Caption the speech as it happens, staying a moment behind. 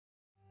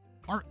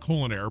Art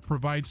Culinaire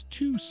provides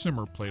two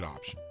simmer plate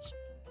options,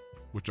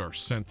 which are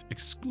sent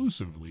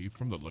exclusively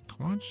from the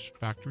Lacanche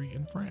factory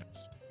in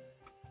France.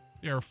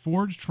 They are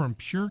forged from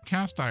pure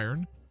cast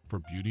iron for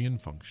beauty and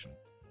function.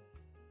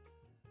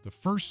 The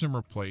first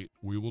simmer plate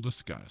we will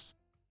discuss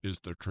is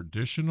the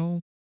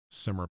traditional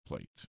simmer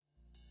plate.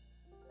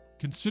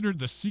 Considered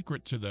the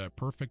secret to the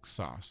perfect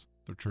sauce,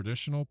 the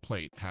traditional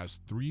plate has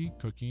three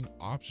cooking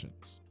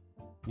options.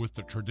 With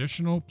the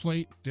traditional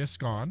plate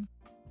disc on,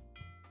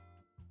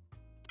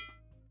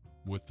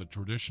 with the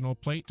traditional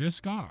plate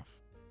disc off,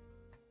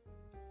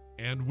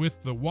 and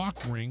with the wok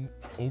ring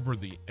over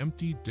the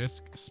empty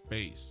disc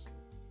space.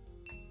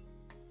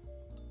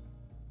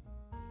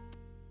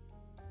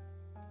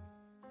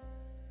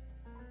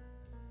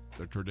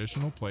 The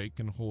traditional plate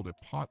can hold a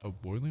pot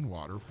of boiling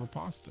water for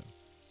pasta,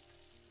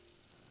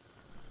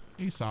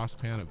 a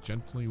saucepan of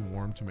gently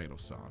warm tomato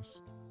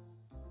sauce,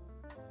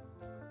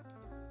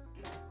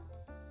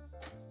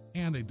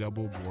 and a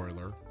double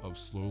boiler of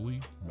slowly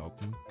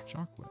melting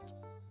chocolate,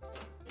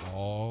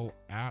 all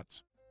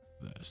at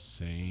the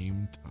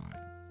same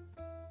time.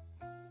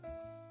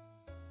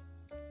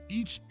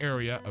 Each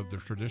area of the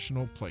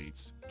traditional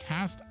plate's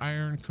cast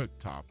iron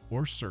cooktop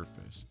or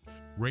surface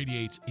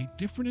radiates a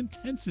different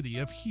intensity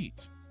of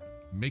heat,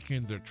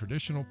 making the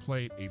traditional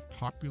plate a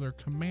popular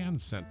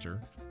command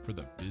center for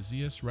the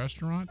busiest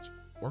restaurant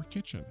or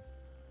kitchen.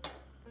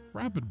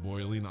 Rapid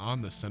boiling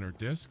on the center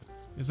disc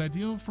is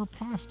ideal for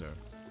pasta,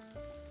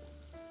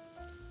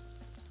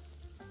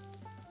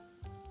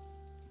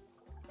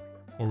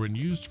 or when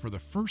used for the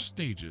first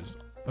stages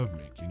of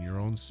making your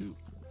own soup.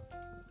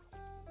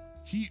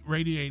 Heat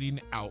radiating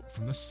out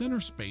from the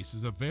center space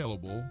is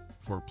available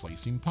for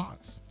placing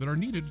pots that are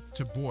needed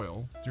to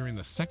boil during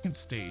the second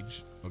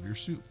stage of your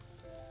soup.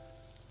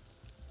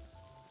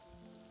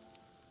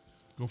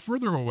 Go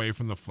further away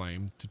from the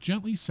flame to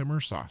gently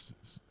simmer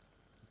sauces.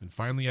 And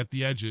finally, at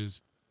the edges,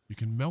 you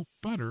can melt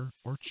butter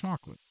or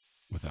chocolate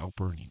without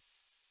burning.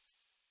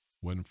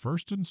 When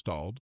first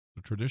installed,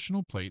 the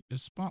traditional plate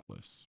is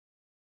spotless.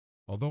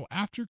 Although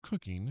after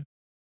cooking,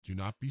 do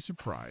not be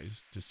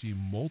surprised to see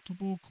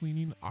multiple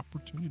cleaning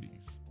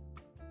opportunities.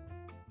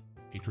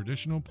 A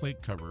traditional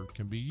plate cover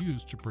can be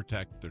used to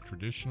protect the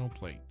traditional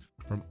plate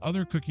from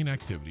other cooking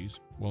activities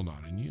while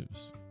not in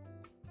use.